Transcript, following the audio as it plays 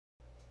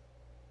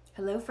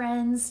Hello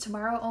friends,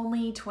 tomorrow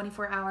only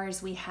 24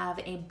 hours we have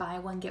a buy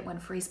one get one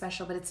free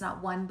special, but it's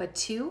not one but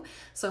two.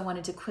 So I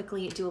wanted to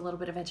quickly do a little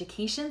bit of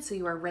education so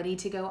you are ready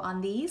to go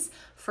on these.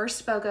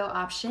 First BOGO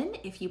option,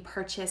 if you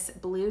purchase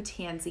blue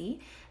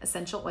Tansy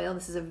essential oil,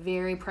 this is a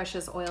very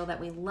precious oil that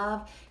we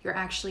love. You're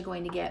actually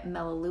going to get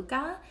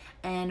Melaleuca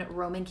and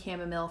Roman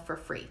chamomile for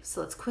free.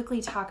 So let's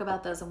quickly talk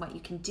about those and what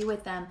you can do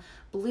with them.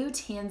 Blue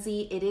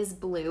Tansy, it is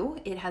blue.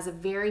 It has a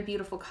very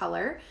beautiful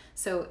color.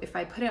 So if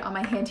I put it on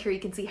my hand here, you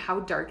can see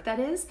how dark that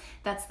is.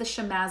 That's the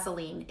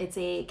Chamomile. It's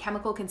a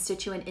chemical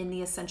constituent in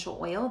the essential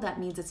oil. That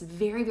means it's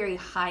very, very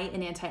high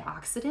in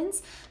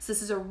antioxidants. So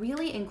this is a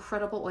really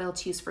incredible oil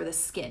to use for the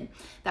skin.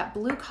 That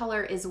blue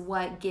color is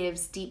what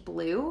gives Deep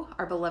Blue,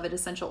 our beloved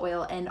essential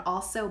oil, and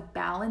also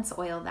Balance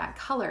Oil that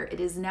color. It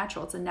is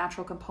natural. It's a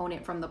natural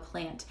component from the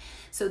plant.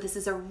 So this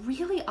is a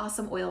really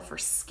awesome oil for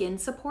skin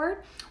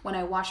support. When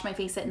I wash my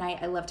face at night,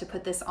 I love to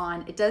put this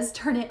on. It does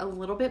turn it a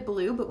little bit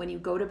blue, but when you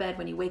go to bed,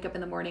 when you wake up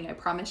in the morning, I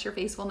promise your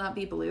face will not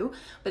be blue,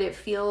 but it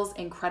feels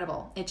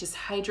incredible. It just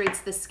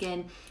hydrates the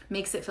skin,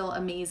 makes it feel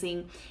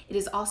amazing. It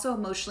is also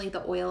emotionally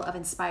the oil of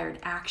inspired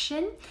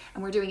action.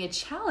 And we're doing a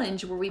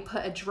challenge where we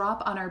put a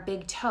drop on our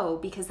big toe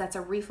because that's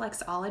a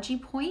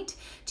reflexology point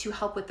to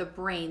help with the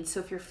brain. So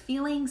if you're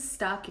feeling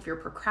stuck, if you're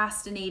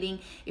procrastinating,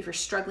 if you're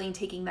struggling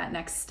taking that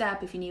next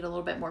step, if you need a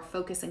little bit more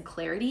focus and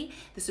clarity,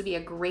 this would be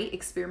a great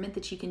experiment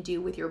that you can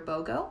do with your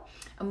BOGO.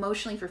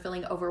 Emotionally, if you're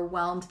feeling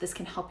overwhelmed, this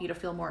can help you to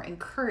feel more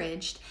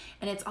encouraged.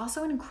 And it's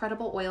also an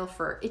incredible oil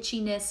for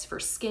itchiness, for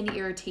skin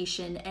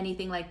irritation,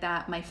 anything like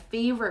that. My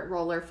favorite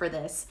roller for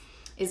this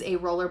is a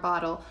roller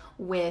bottle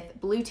with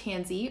blue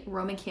Tansy,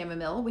 Roman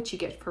chamomile, which you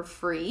get for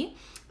free,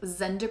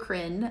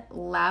 zendocrine,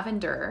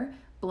 lavender,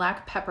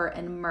 black pepper,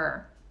 and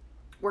myrrh.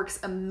 Works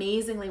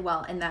amazingly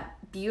well, and that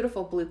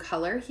beautiful blue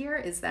color here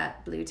is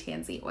that blue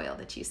Tansy oil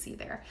that you see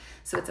there.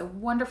 So it's a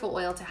wonderful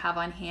oil to have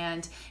on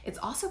hand. It's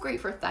also great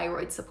for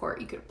thyroid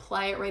support. You could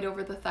apply it right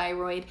over the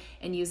thyroid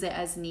and use it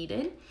as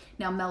needed.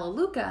 Now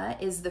Melaleuca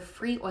is the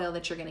free oil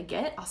that you're gonna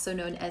get, also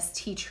known as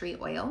TeaTree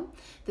oil.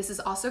 This is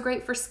also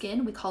great for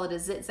skin. We call it a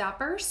zit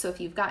zapper. So if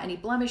you've got any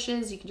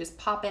blemishes, you can just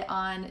pop it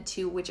on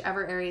to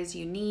whichever areas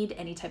you need,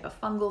 any type of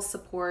fungal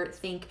support.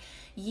 Think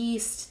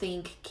yeast,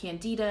 think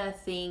candida,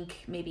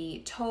 think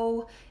maybe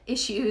toe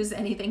issues,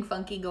 anything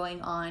funky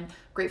going on.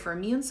 Great for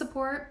immune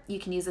support. You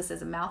can use this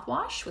as a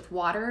mouthwash with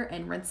water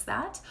and rinse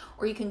that,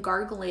 or you can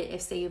gargle it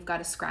if, say, you've got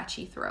a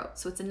scratchy throat.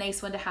 So it's a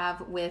nice one to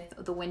have with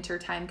the winter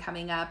time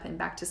coming up and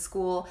back to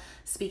school.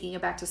 Speaking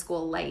of back to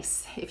school,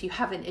 lice. If you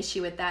have an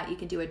issue with that, you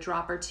can do a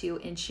drop or two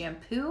in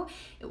shampoo.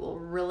 It will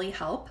really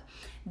help.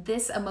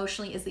 This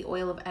emotionally is the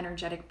oil of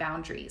energetic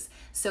boundaries.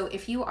 So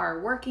if you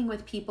are working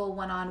with people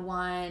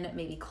one-on-one,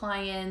 maybe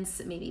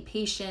clients, maybe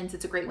patients,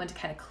 it's a great one to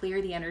kind of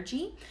clear the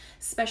energy,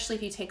 especially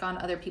if you take on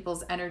other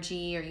people's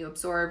energy or you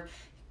absorb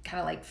kind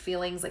of like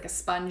feelings like a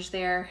sponge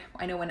there.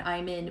 I know when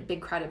I'm in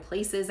big crowded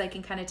places, I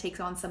can kind of take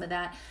on some of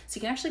that. So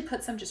you can actually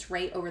put some just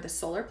right over the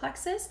solar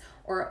plexus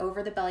or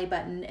over the belly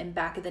button and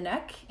back of the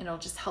neck, and it'll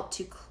just help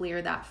to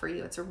clear that for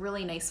you. It's a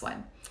really nice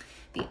one.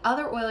 The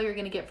other oil you're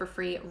gonna get for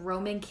free,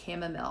 Roman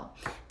chamomile.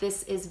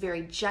 This is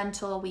very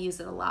gentle. We use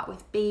it a lot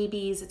with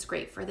babies. It's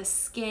great for the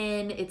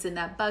skin. It's in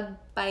that bug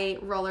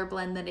bite roller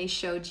blend that I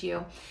showed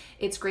you.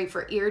 It's great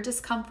for ear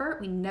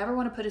discomfort. We never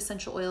wanna put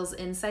essential oils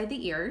inside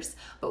the ears,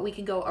 but we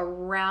can go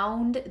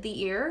around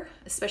the ear,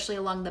 especially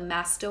along the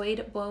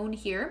mastoid bone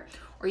here,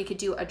 or you could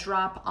do a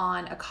drop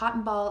on a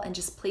cotton ball and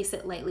just place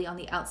it lightly on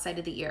the outside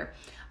of the ear.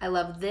 I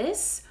love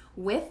this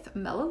with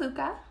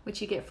Melaleuca,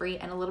 which you get free,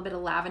 and a little bit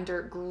of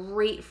lavender,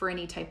 great for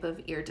any type of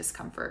ear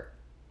discomfort.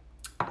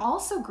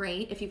 Also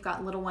great if you've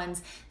got little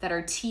ones that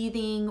are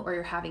teething or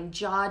you're having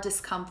jaw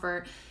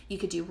discomfort. You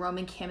could do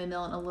Roman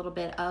chamomile and a little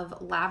bit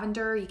of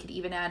lavender. You could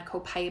even add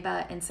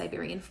copaiba and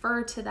Siberian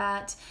fir to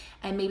that,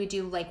 and maybe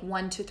do like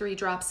 1 to 3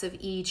 drops of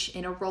each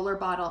in a roller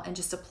bottle and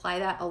just apply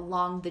that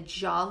along the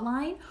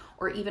jawline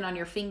or even on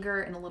your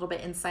finger and a little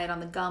bit inside on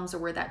the gums or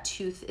where that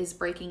tooth is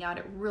breaking out.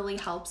 It really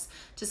helps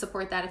to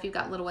support that if you've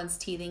got little ones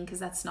teething, because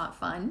that's not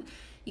fun.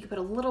 You can put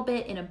a little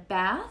bit in a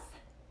bath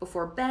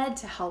before bed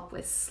to help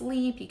with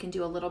sleep. You can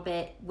do a little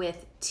bit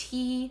with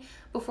tea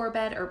before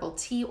bed, herbal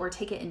tea, or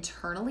take it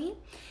internally.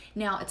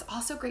 Now, it's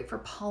also great for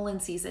pollen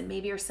season.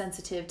 Maybe you're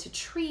sensitive to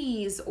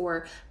trees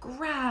or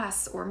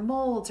grass or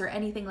molds or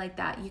anything like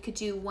that. You could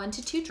do 1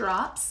 to 2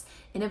 drops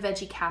in a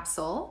veggie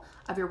capsule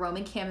of your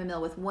Roman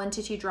chamomile with 1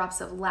 to 2 drops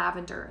of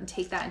lavender and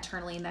take that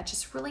internally, and that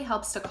just really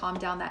helps to calm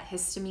down that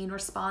histamine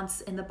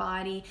response in the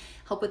body,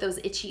 help with those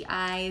itchy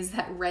eyes,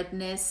 that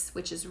redness,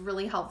 which is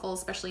really helpful,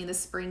 especially in the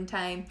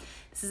springtime.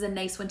 This is a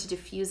nice one to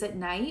diffuse at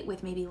night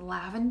with maybe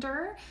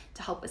lavender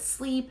to help with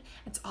sleep.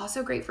 It's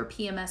also great for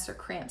PMS or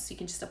cramps, so you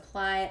can just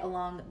apply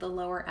along the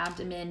lower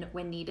abdomen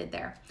when needed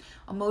there.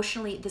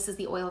 Emotionally, this is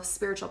the oil of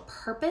spiritual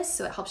purpose,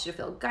 so it helps you to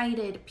feel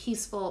guided,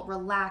 peaceful,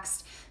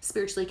 relaxed,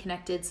 spiritually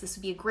connected. So this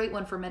would be a great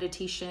one for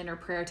meditation or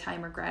prayer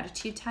time or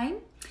gratitude time.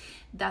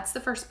 That's the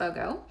first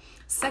BOGO.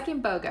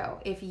 Second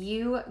BOGO, if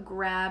you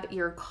grab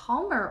your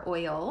calmer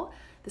oil,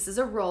 this is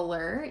a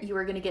roller, you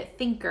are gonna get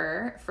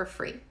Thinker for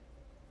free.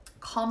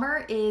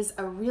 Calmer is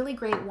a really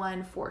great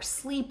one for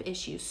sleep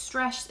issues,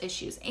 stress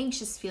issues,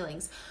 anxious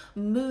feelings,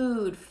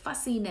 mood,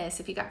 fussiness.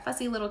 If you got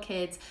fussy little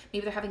kids,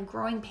 maybe they're having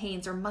growing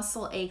pains or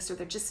muscle aches, or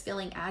they're just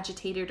feeling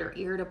agitated or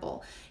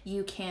irritable,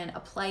 you can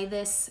apply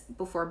this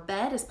before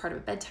bed as part of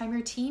a bedtime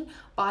routine,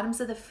 bottoms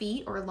of the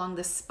feet or along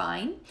the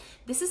spine.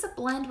 This is a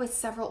blend with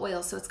several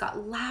oils. So it's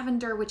got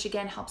lavender, which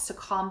again helps to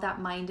calm that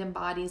mind and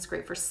body. It's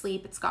great for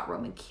sleep. It's got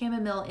Roman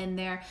chamomile in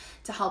there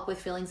to help with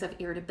feelings of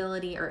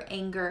irritability or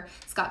anger.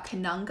 It's got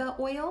cananga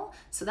oil.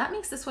 So that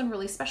makes this one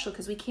really special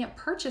because we can't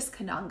purchase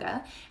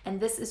cananga. And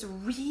this is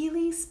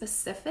really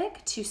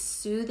specific to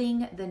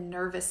soothing the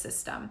nervous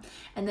system.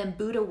 And then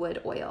Buddha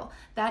wood oil.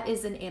 That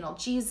is an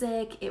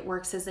analgesic. It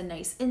works as a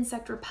nice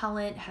insect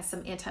repellent, has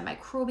some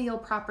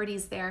antimicrobial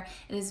properties there,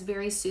 and is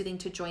very soothing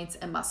to joints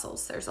and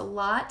muscles. There's a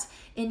lot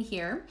in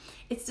here.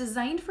 It's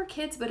designed for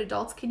kids, but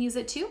adults can use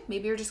it too.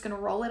 Maybe you're just going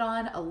to roll it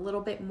on a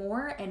little bit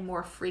more and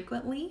more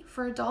frequently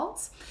for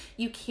adults.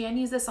 You can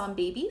use this on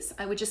babies.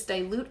 I would just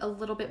dilute a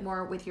little bit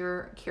more with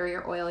your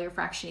carrier oil, your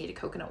fractionated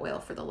coconut oil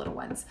for the little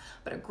ones,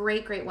 but a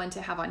great, great one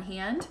to have on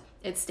hand.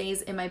 It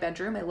stays in my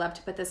bedroom. I love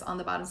to put this on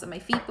the bottoms of my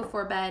feet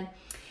before bed.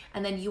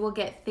 And then you will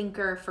get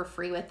Thinker for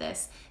free with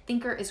this.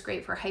 Thinker is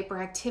great for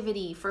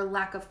hyperactivity, for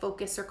lack of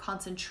focus or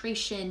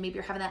concentration. Maybe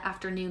you're having that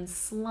afternoon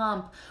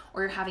slump,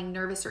 or you're having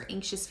nervous or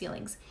anxious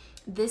feelings.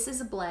 This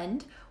is a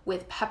blend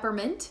with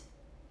peppermint.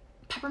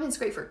 Peppermint's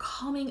great for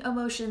calming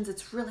emotions.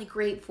 It's really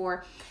great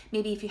for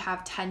maybe if you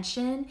have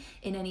tension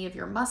in any of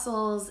your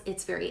muscles.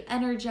 It's very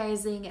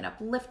energizing and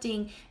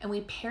uplifting. And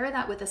we pair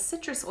that with a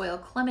citrus oil,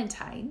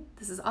 clementine.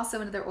 This is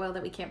also another oil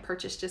that we can't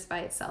purchase just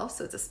by itself.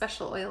 So it's a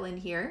special oil in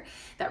here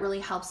that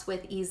really helps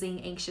with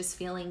easing anxious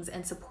feelings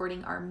and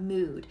supporting our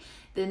mood.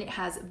 Then it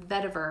has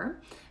vetiver.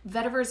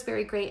 Vetiver is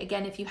very great.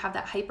 Again, if you have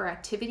that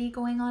hyperactivity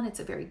going on, it's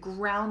a very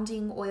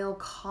grounding oil,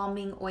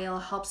 calming oil,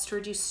 helps to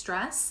reduce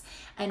stress.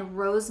 And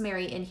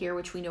rosemary in here,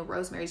 which we know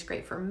rosemary is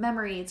great for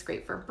memory. It's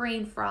great for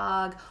brain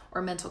fog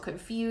or mental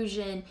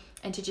confusion,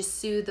 and to just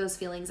soothe those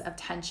feelings of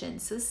tension.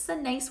 So this is a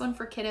nice one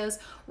for kiddos.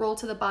 Roll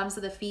to the bottoms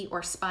of the feet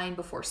or spine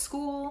before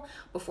school,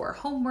 before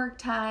homework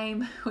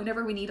time,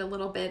 whenever we need a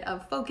little bit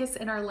of focus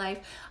in our life.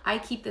 I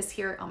keep this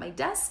here on my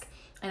desk,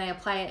 and I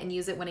apply it and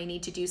use it when I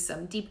need to do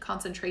some deep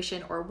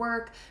concentration or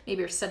work.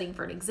 Maybe you're studying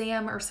for an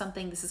exam or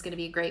something. This is going to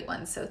be a great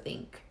one. So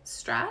think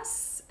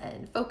stress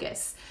and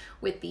focus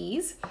with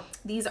these.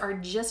 These are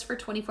just for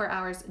 24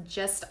 hours,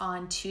 just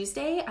on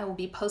Tuesday. I will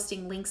be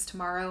posting links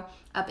tomorrow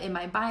up in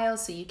my bio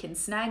so you can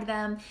snag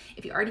them.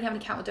 If you already have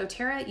an account with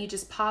doTERRA, you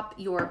just pop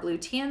your blue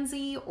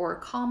Tansy or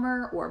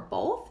Calmer or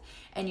both,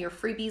 and your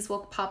freebies will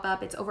pop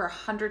up. It's over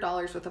 $100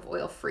 worth of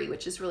oil free,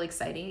 which is really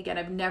exciting. Again,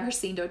 I've never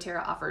seen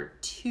doTERRA offer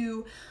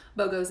 2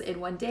 BOGOs in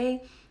one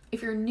day.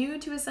 If you're new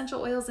to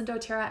essential oils and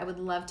doTERRA, I would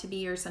love to be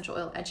your essential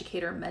oil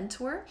educator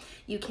mentor.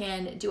 You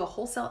can do a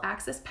wholesale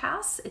access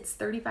pass. It's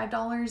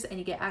 $35 and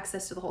you get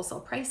access to the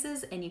wholesale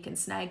prices, and you can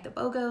snag the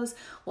BOGOs.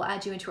 We'll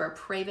add you into our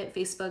private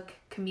Facebook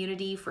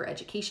community for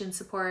education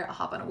support. I'll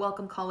hop on a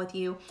welcome call with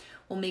you.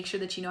 We'll make sure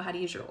that you know how to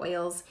use your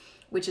oils,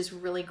 which is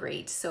really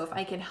great. So if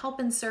I can help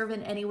and serve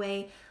in any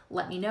way,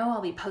 let me know.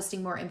 I'll be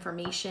posting more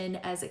information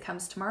as it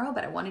comes tomorrow,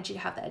 but I wanted you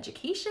to have the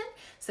education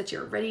so that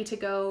you're ready to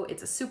go.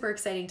 It's a super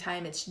exciting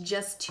time. It's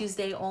just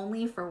Tuesday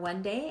only for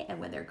one day, and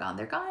when they're gone,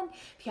 they're gone.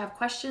 If you have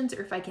questions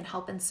or if I can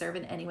help and serve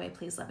in any way,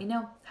 please let me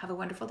know. Have a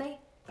wonderful day.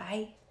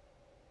 Bye.